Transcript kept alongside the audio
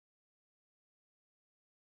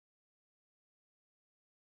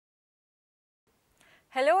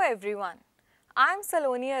Hello everyone, I am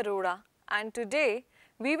Saloni Arora and today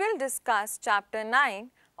we will discuss Chapter 9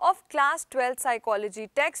 of Class 12 Psychology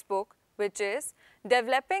textbook, which is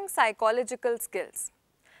Developing Psychological Skills.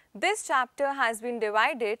 This chapter has been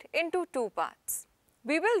divided into two parts.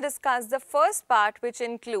 We will discuss the first part, which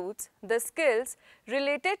includes the skills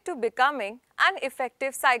related to becoming an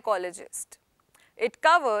effective psychologist. It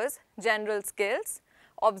covers general skills,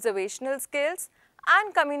 observational skills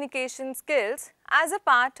and communication skills as a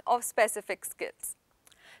part of specific skills.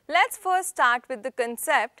 Let's first start with the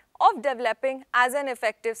concept of developing as an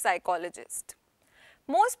effective psychologist.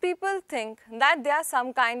 Most people think that they are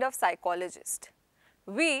some kind of psychologist.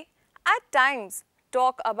 We at times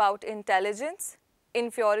talk about intelligence,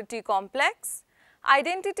 inferiority complex,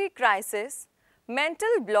 identity crisis,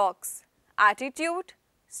 mental blocks, attitude,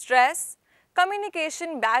 stress,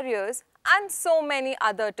 communication barriers and so many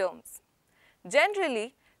other terms.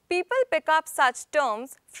 Generally, people pick up such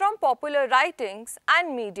terms from popular writings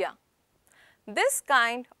and media. This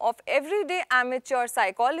kind of everyday amateur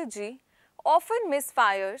psychology often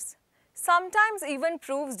misfires, sometimes even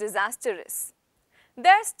proves disastrous.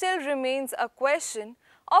 There still remains a question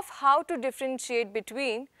of how to differentiate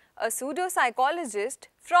between a pseudo-psychologist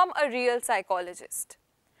from a real psychologist.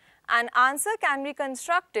 An answer can be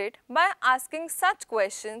constructed by asking such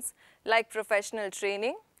questions like professional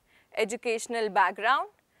training, educational background,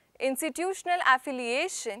 institutional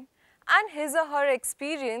affiliation, and his or her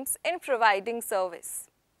experience in providing service.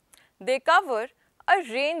 They cover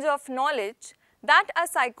a range of knowledge that a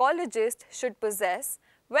psychologist should possess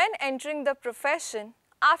when entering the profession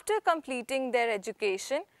after completing their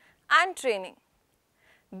education and training.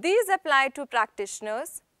 These apply to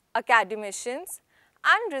practitioners, academicians,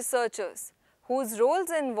 and researchers whose roles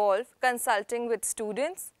involve consulting with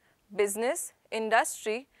students, business,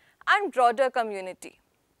 industry, and broader community.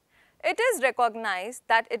 It is recognized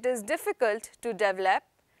that it is difficult to develop,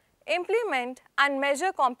 implement and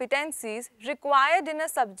measure competencies required in a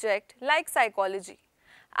subject like psychology,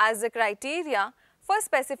 as the criteria for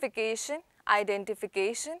specification,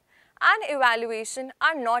 identification and evaluation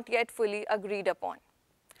are not yet fully agreed upon.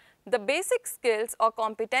 The basic skills or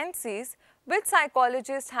competencies which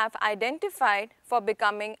psychologists have identified for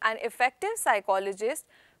becoming an effective psychologist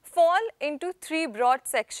fall into three broad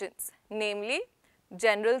sections, namely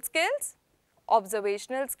general skills,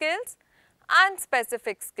 observational skills and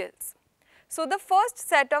specific skills. So, the first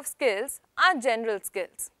set of skills are general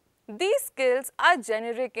skills. These skills are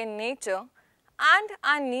generic in nature and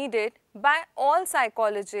are needed by all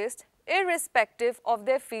psychologists irrespective of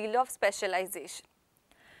their field of specialization.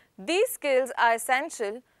 These skills are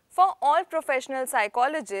essential for all professional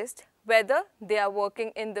psychologists, whether they are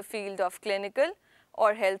working in the field of clinical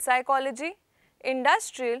or health psychology,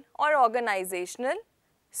 industrial or organizational,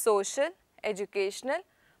 social, educational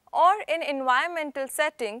or in environmental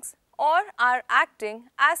settings or are acting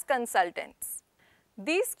as consultants.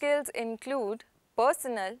 These skills include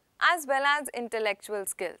personal as well as intellectual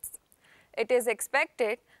skills. It is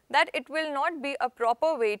expected that it will not be a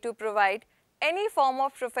proper way to provide any form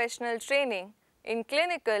of professional training in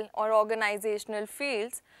clinical or organizational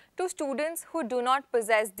fields to students who do not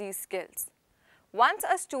possess these skills. Once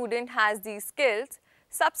a student has these skills,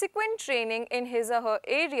 subsequent training in his or her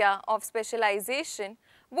area of specialization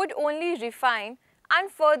would only refine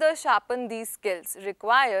and further sharpen these skills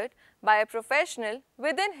required by a professional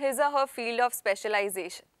within his or her field of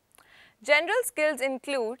specialization. General skills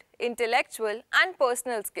include intellectual and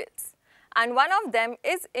personal skills, and one of them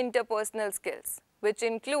is interpersonal skills, which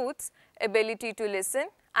includes ability to listen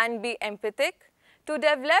and be empathic, to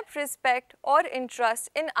develop respect or interest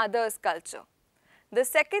in others' culture. The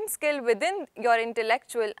second skill within your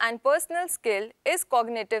intellectual and personal skill is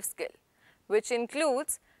cognitive skill, which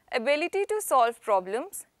includes ability to solve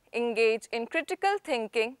problems, engage in critical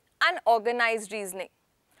thinking and organized reasoning.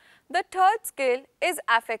 The third skill is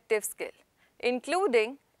affective skill,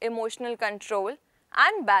 including emotional control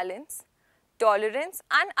and balance, tolerance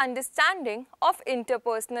and understanding of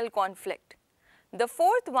interpersonal conflict. The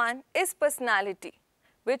fourth one is personality,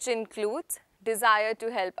 which includes desire to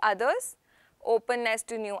help others, openness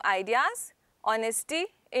to new ideas, honesty,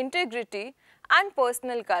 integrity and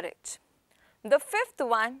personal courage. The fifth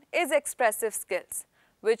one is expressive skills,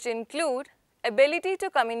 which include ability to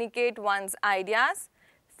communicate one's ideas,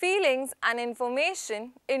 feelings and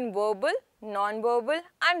information in verbal, non-verbal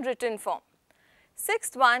and written form.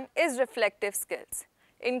 Sixth one is reflective skills,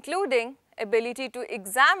 including ability to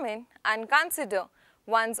examine and consider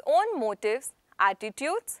one's own motives,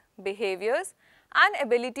 attitudes, behaviors and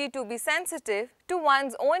ability to be sensitive to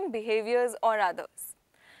one's own behaviors or others.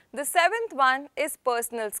 The seventh one is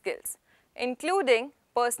personal skills, including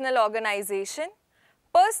personal organization,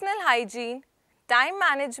 personal hygiene, time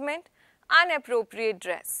management, and appropriate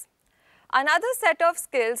dress. Another set of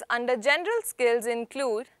skills under general skills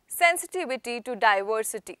include sensitivity to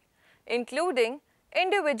diversity, including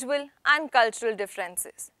individual and cultural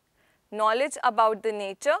differences, knowledge about the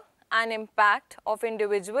nature and impact of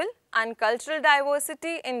individual and cultural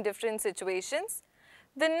diversity in different situations.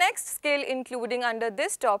 The next skill including under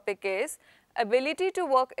this topic is ability to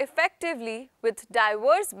work effectively with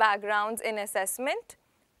diverse backgrounds in assessment,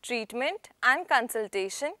 treatment, and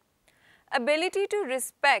consultation, ability to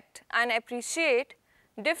respect and appreciate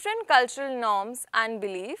different cultural norms and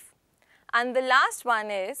belief, and the last one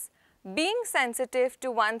is being sensitive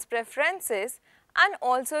to one's preferences and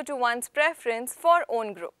also to one's preference for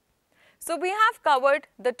own group. So, we have covered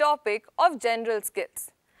the topic of general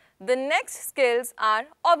skills. The next skills are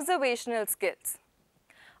observational skills.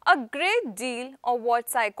 A great deal of what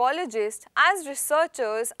psychologists as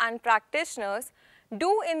researchers and practitioners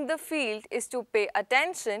do in the field is to pay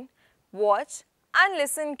attention, watch and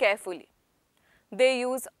listen carefully. They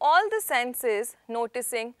use all the senses,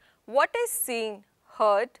 noticing what is seen,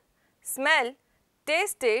 heard, smelled,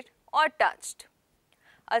 tasted or touched.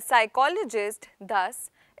 A psychologist thus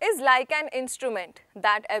is like an instrument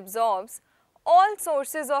that absorbs all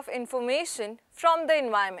sources of information from the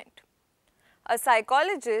environment. A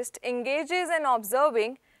psychologist engages in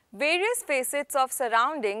observing various facets of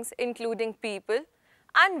surroundings including people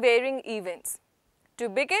and varying events. To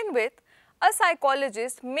begin with, a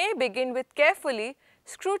psychologist may begin with carefully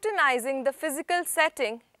scrutinizing the physical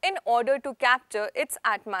setting in order to capture its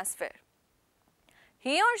atmosphere.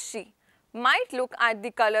 He or she might look at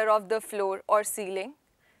the color of the floor or ceiling,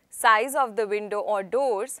 size of the window or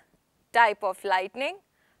doors, type of lighting,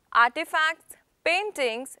 artifacts,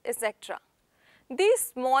 paintings, etc.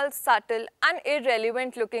 These small, subtle and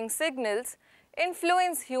irrelevant looking signals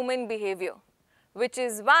influence human behavior, which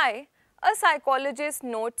is why a psychologist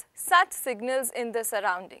notes such signals in the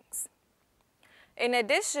surroundings. In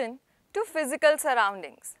addition to physical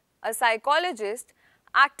surroundings, a psychologist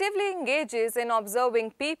actively engages in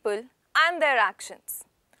observing people and their actions.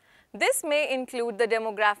 This may include the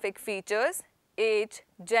demographic features, age,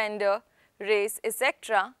 gender, race,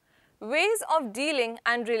 etc., ways of dealing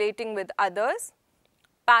and relating with others,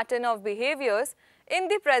 pattern of behaviors in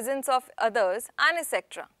the presence of others, and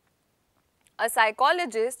etc. A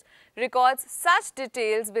psychologist records such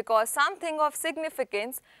details because something of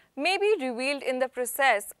significance may be revealed in the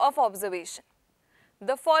process of observation.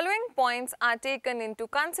 The following points are taken into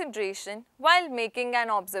consideration while making an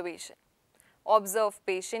observation. Observe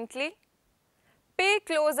patiently. Pay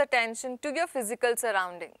close attention to your physical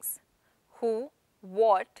surroundings. Who,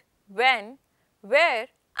 what, when, where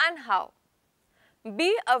and how.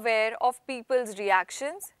 Be aware of people's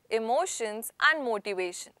reactions, emotions and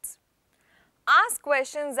motivations. Ask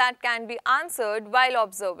questions that can be answered while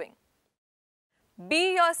observing.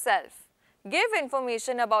 Be yourself. Give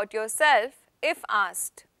information about yourself if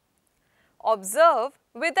asked. Observe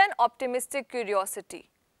with an optimistic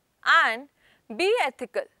curiosity and be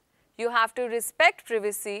ethical. You have to respect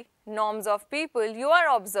privacy, norms of people you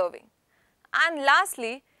are observing. And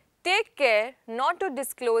lastly, take care not to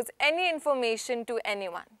disclose any information to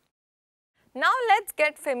anyone. Now let's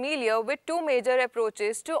get familiar with two major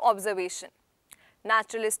approaches to observation: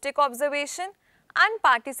 naturalistic observation and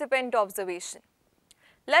participant observation.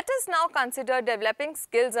 Let us now consider developing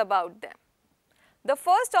skills about them. The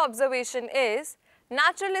first observation is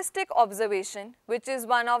naturalistic observation, which is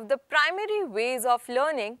one of the primary ways of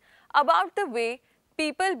learning about the way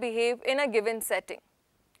people behave in a given setting.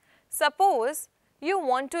 Suppose you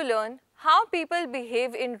want to learn how people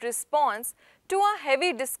behave in response to a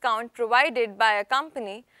heavy discount provided by a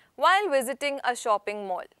company while visiting a shopping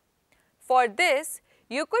mall. For this,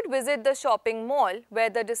 you could visit the shopping mall where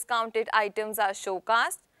the discounted items are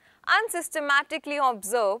showcased and systematically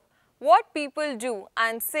observe what people do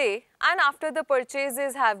and say and after the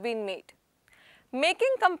purchases have been made.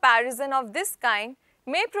 Making comparison of this kind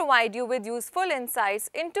may provide you with useful insights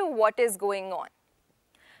into what is going on.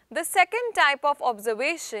 The second type of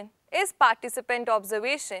observation is participant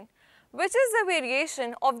observation, which is a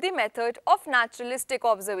variation of the method of naturalistic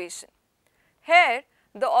observation. Here,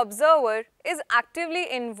 the observer is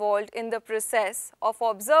actively involved in the process of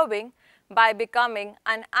observing by becoming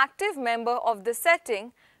an active member of the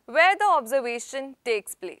setting where the observation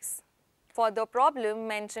takes place. For the problem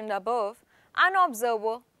mentioned above, an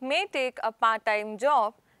observer may take a part-time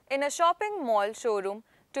job in a shopping mall showroom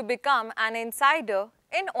to become an insider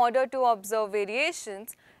in order to observe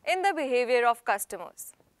variations in the behavior of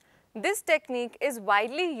customers. This technique is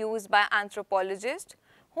widely used by anthropologists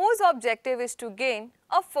whose objective is to gain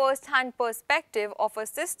a first-hand perspective of a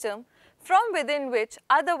system from within which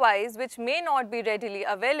may not be readily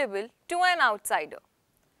available to an outsider.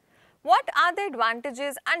 What are the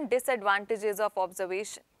advantages and disadvantages of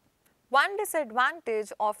observation? One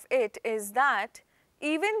disadvantage of it is that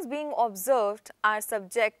events being observed are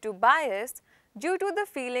subject to bias due to the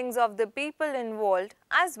feelings of the people involved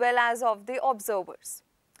as well as of the observers.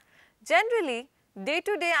 Generally,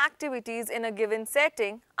 day-to-day activities in a given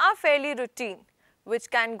setting are fairly routine, which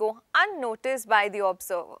can go unnoticed by the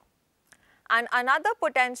observer. And another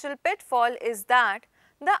potential pitfall is that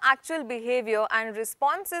the actual behavior and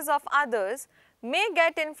responses of others may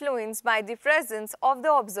get influenced by the presence of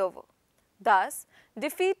the observer, thus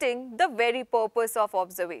defeating the very purpose of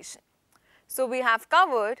observation. So, we have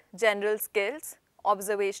covered general skills,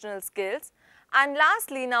 observational skills, and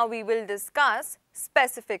lastly now we will discuss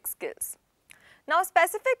specific skills. Now,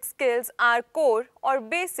 specific skills are core or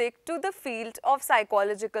basic to the field of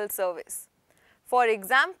psychological service. For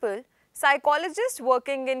example, psychologists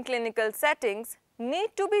working in clinical settings need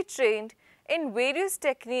to be trained in various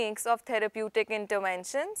techniques of therapeutic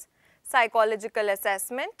interventions, psychological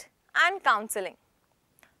assessment, and counseling.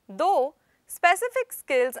 Though specific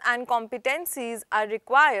skills and competencies are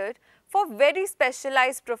required for very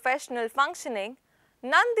specialized professional functioning,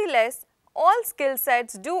 nonetheless, all skill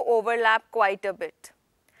sets do overlap quite a bit.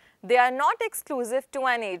 They are not exclusive to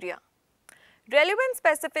an area. Relevant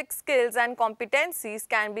specific skills and competencies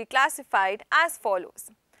can be classified as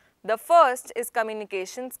follows. The first is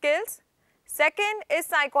communication skills, second is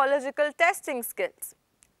psychological testing skills,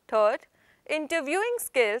 third, interviewing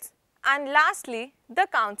skills, and lastly, the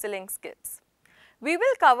counseling skills. We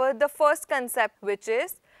will cover the first concept, which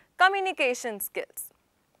is communication skills.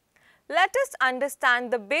 Let us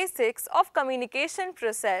understand the basics of communication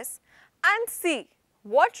process and see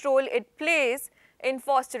what role it plays in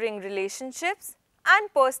fostering relationships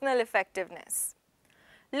and personal effectiveness.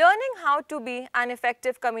 Learning how to be an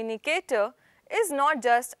effective communicator is not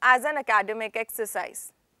just as an academic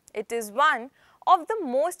exercise. It is one of the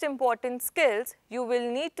most important skills you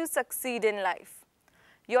will need to succeed in life.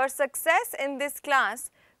 Your success in this class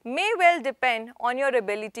may well depend on your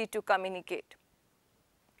ability to communicate.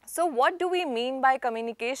 So, what do we mean by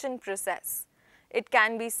communication process? It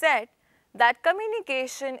can be said that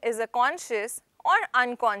communication is a conscious or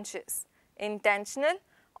unconscious, intentional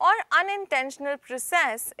or unintentional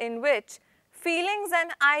process in which feelings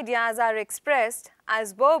and ideas are expressed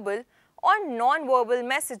as verbal or non-verbal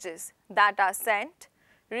messages that are sent,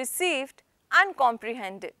 received and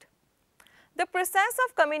comprehended. The process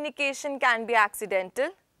of communication can be accidental,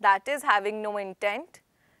 that is having no intent,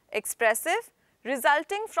 expressive,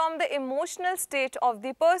 resulting from the emotional state of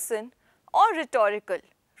the person, or rhetorical,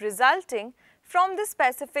 resulting from the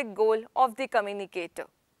specific goal of the communicator.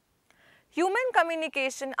 Human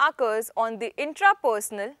communication occurs on the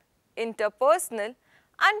intrapersonal, interpersonal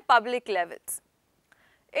and public levels.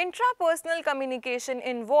 Intrapersonal communication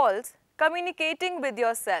involves communicating with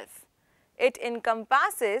yourself. It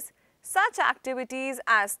encompasses such activities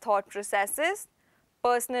as thought processes,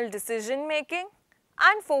 personal decision making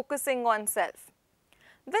and focusing on self.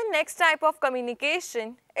 The next type of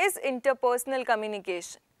communication is interpersonal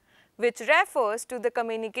communication, which refers to the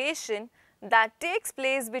communication that takes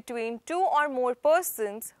place between two or more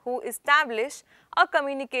persons who establish a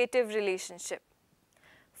communicative relationship.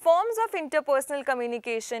 Forms of interpersonal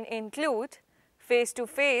communication include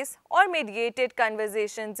face-to-face or mediated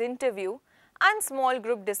conversations, interview and small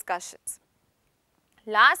group discussions.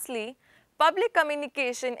 Lastly, public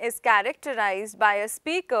communication is characterized by a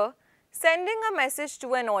speaker sending a message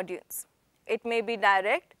to an audience. It may be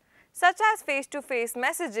direct, such as face-to-face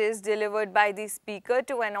messages delivered by the speaker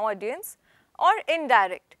to an audience, or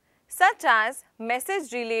indirect, such as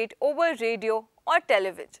message relayed over radio or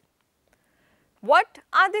television. What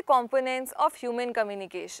are the components of human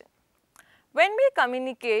communication? When we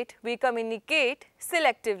communicate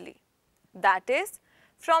selectively. That is,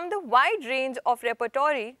 from the wide range of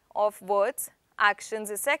repertoire of words,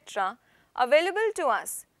 actions, etc. available to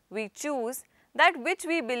us, we choose that which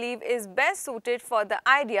we believe is best suited for the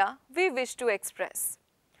idea we wish to express.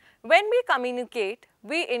 When we communicate,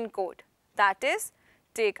 we encode, that is,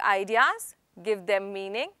 take ideas, give them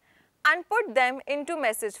meaning and put them into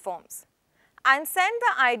message forms and send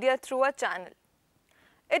the idea through a channel.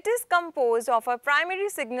 It is composed of a primary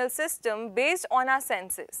signal system based on our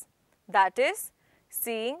senses, that is,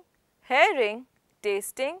 seeing, hearing,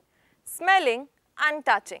 tasting, smelling and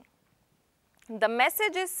touching. The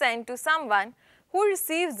message is sent to someone who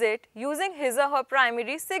receives it using his or her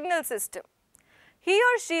primary signal system. He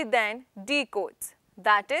or she then decodes,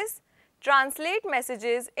 that is, translate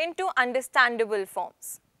messages into understandable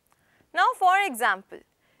forms. Now, for example,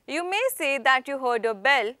 you may say that you heard a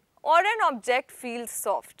bell or an object feels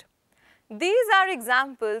soft. These are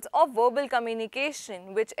examples of verbal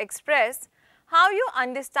communication which express how you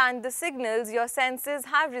understand the signals your senses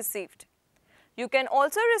have received. You can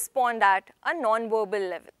also respond at a non-verbal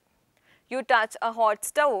level. You touch a hot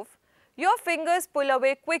stove, your fingers pull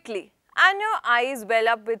away quickly and your eyes well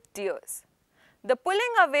up with tears. The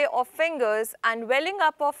pulling away of fingers and welling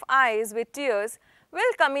up of eyes with tears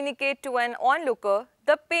will communicate to an onlooker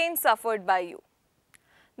the pain suffered by you.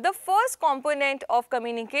 The first component of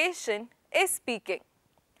communication is speaking.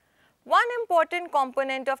 One important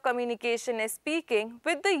component of communication is speaking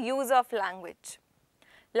with the use of language.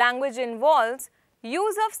 Language involves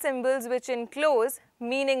use of symbols which enclose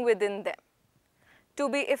meaning within them. To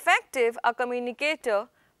be effective, a communicator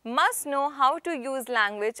must know how to use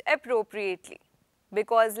language appropriately.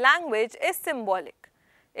 Because language is symbolic,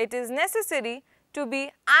 it is necessary to be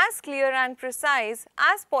as clear and precise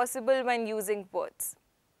as possible when using words.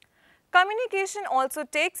 Communication also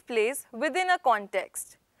takes place within a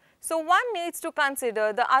context. So, one needs to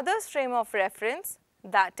consider the other's frame of reference,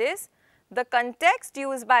 that is, the context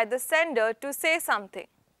used by the sender to say something.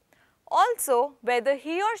 Also, whether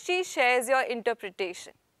he or she shares your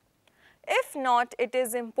interpretation. If not, it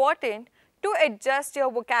is important to adjust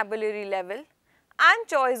your vocabulary level and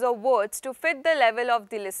choice of words to fit the level of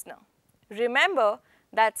the listener. Remember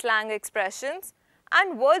that slang expressions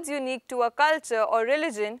and words unique to a culture or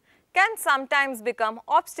religion can sometimes become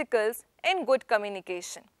obstacles in good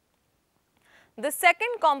communication. The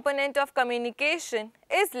second component of communication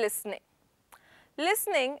is listening.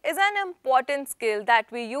 Listening is an important skill that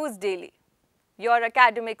we use daily. Your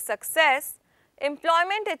academic success,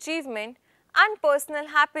 employment achievement and personal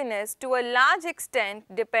happiness to a large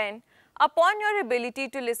extent depend upon your ability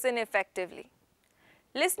to listen effectively.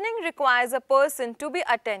 Listening requires a person to be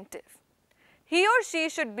attentive. He or she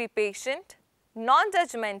should be patient,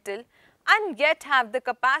 non-judgmental and yet have the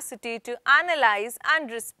capacity to analyze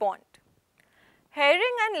and respond.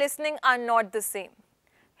 Hearing and listening are not the same.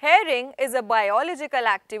 Hearing is a biological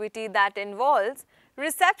activity that involves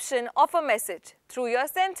reception of a message through your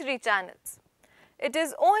sensory channels. It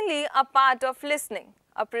is only a part of listening,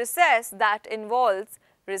 a process that involves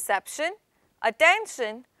reception,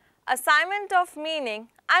 attention, assignment of meaning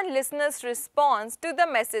and listener's response to the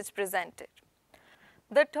message presented.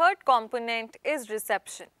 The third component is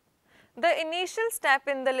reception. The initial step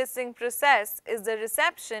in the listening process is the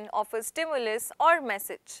reception of a stimulus or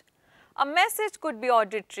message. A message could be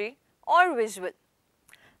auditory or visual.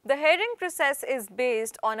 The hearing process is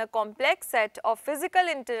based on a complex set of physical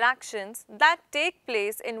interactions that take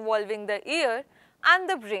place involving the ear and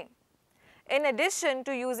the brain. In addition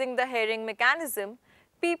to using the hearing mechanism,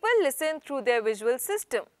 people listen through their visual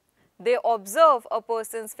system. They observe a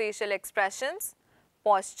person's facial expressions,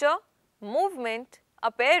 posture, movement,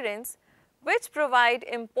 appearance, which provide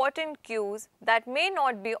important cues that may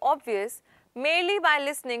not be obvious merely by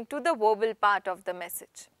listening to the verbal part of the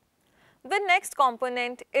message. The next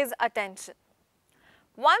component is attention.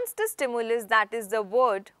 Once the stimulus, that is the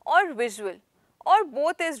word or visual or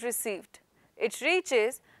both, is received, it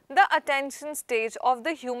reaches the attention stage of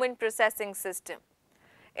the human processing system.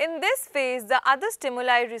 In this phase, the other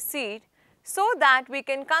stimuli recede so that we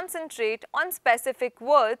can concentrate on specific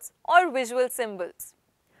words or visual symbols.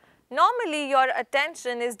 Normally, your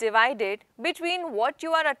attention is divided between what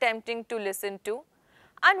you are attempting to listen to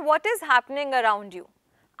and what is happening around you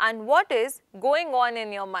and what is going on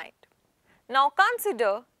in your mind. Now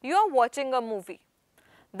consider you are watching a movie.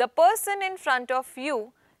 The person in front of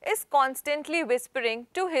you is constantly whispering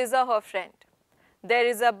to his or her friend. There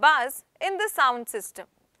is a buzz in the sound system.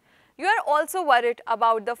 You are also worried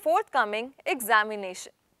about the forthcoming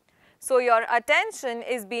examination. So your attention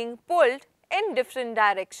is being pulled in different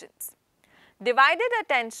directions. Divided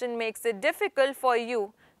attention makes it difficult for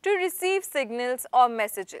you to receive signals or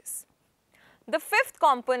messages. The fifth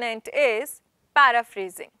component is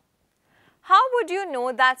paraphrasing. How would you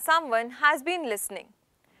know that someone has been listening?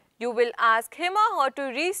 You will ask him or her to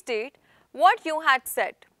restate what you had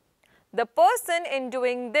said. The person in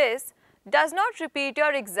doing this does not repeat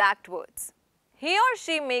your exact words. He or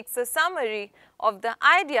she makes a summary of the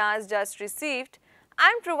ideas just received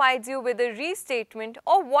and provides you with a restatement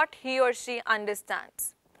of what he or she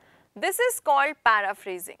understands. This is called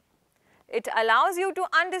paraphrasing. It allows you to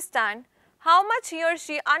understand how much he or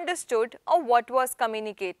she understood or what was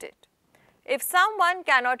communicated. If someone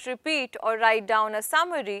cannot repeat or write down a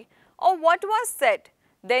summary of what was said,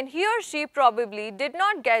 then he or she probably did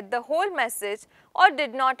not get the whole message or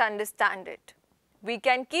did not understand it. We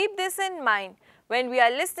can keep this in mind when we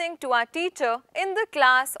are listening to our teacher in the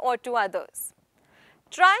class or to others.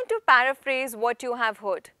 Try to paraphrase what you have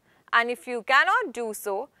heard, and if you cannot do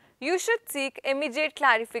so, you should seek immediate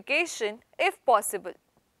clarification if possible.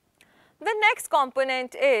 The next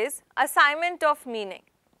component is assignment of meaning.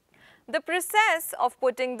 The process of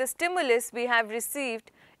putting the stimulus we have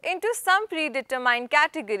received into some predetermined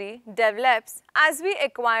category develops as we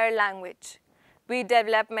acquire language. We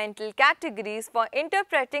develop mental categories for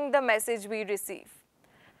interpreting the message we receive.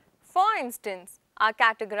 For instance, our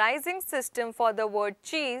categorizing system for the word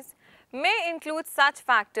cheese may include such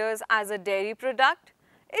factors as a dairy product,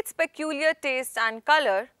 its peculiar taste and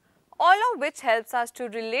color, all of which helps us to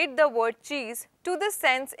relate the word cheese to the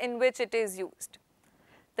sense in which it is used.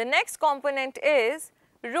 The next component is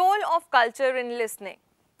role of culture in listening.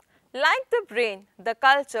 Like the brain, the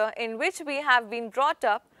culture in which we have been brought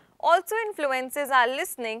up also influences our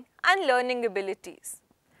listening and learning abilities.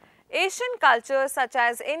 Asian cultures such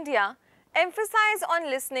as India emphasize on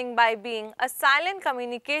listening by being a silent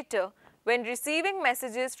communicator when receiving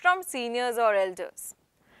messages from seniors or elders.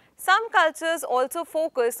 Some cultures also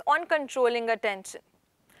focus on controlling attention.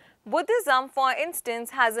 Buddhism, for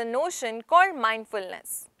instance, has a notion called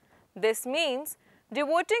mindfulness. This means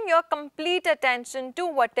devoting your complete attention to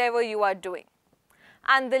whatever you are doing.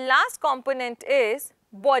 And the last component is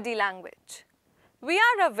body language. We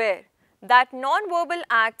are aware that non-verbal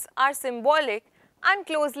acts are symbolic and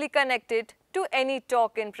closely connected to any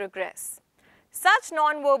talk in progress. Such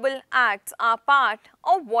non-verbal acts are part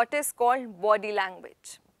of what is called body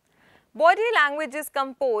language. Body language is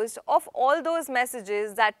composed of all those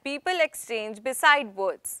messages that people exchange beside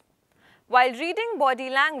words. While reading body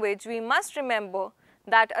language, we must remember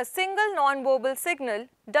that a single non-verbal signal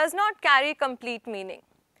does not carry complete meaning.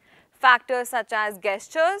 Factors such as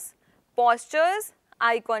gestures, postures,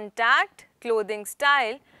 eye contact, clothing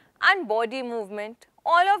style, and body movement,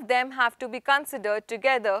 all of them have to be considered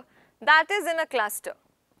together, that is in a cluster.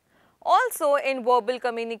 Also, in verbal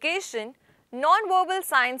communication, non-verbal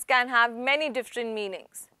signs can have many different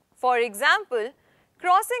meanings. For example,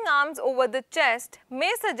 crossing arms over the chest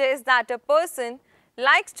may suggest that a person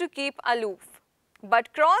likes to keep aloof,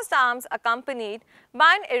 but crossed arms accompanied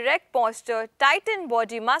by an erect posture, tightened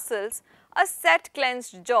body muscles, a set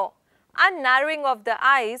clenched jaw, and narrowing of the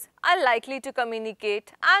eyes are likely to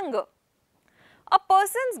communicate anger. A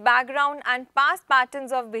person's background and past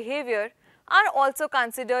patterns of behavior are also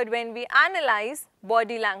considered when we analyze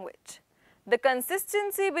body language. The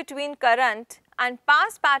consistency between current and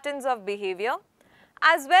past patterns of behavior,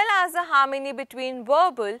 as well as the harmony between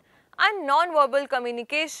verbal and non-verbal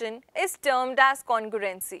communication, is termed as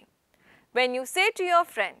congruency. When you say to your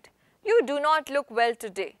friend, "You do not look well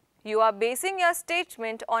today," you are basing your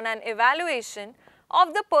statement on an evaluation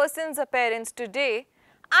of the person's appearance today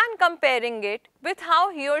and comparing it with how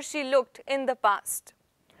he or she looked in the past.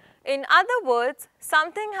 In other words,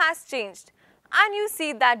 something has changed and you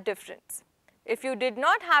see that difference. If you did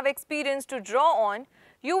not have experience to draw on,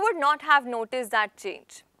 you would not have noticed that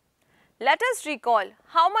change. Let us recall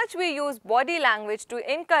how much we use body language to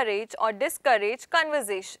encourage or discourage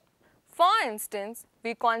conversation. For instance,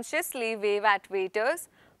 we consciously wave at waiters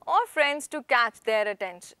or friends to catch their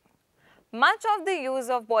attention. Much of the use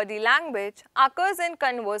of body language occurs in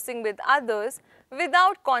conversing with others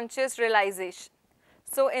without conscious realization.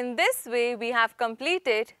 So, in this way, we have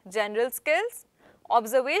completed general skills,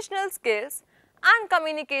 observational skills, and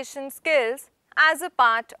communication skills as a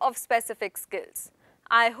part of specific skills.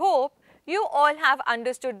 I hope you all have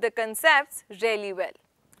understood the concepts really well.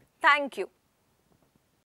 Thank you.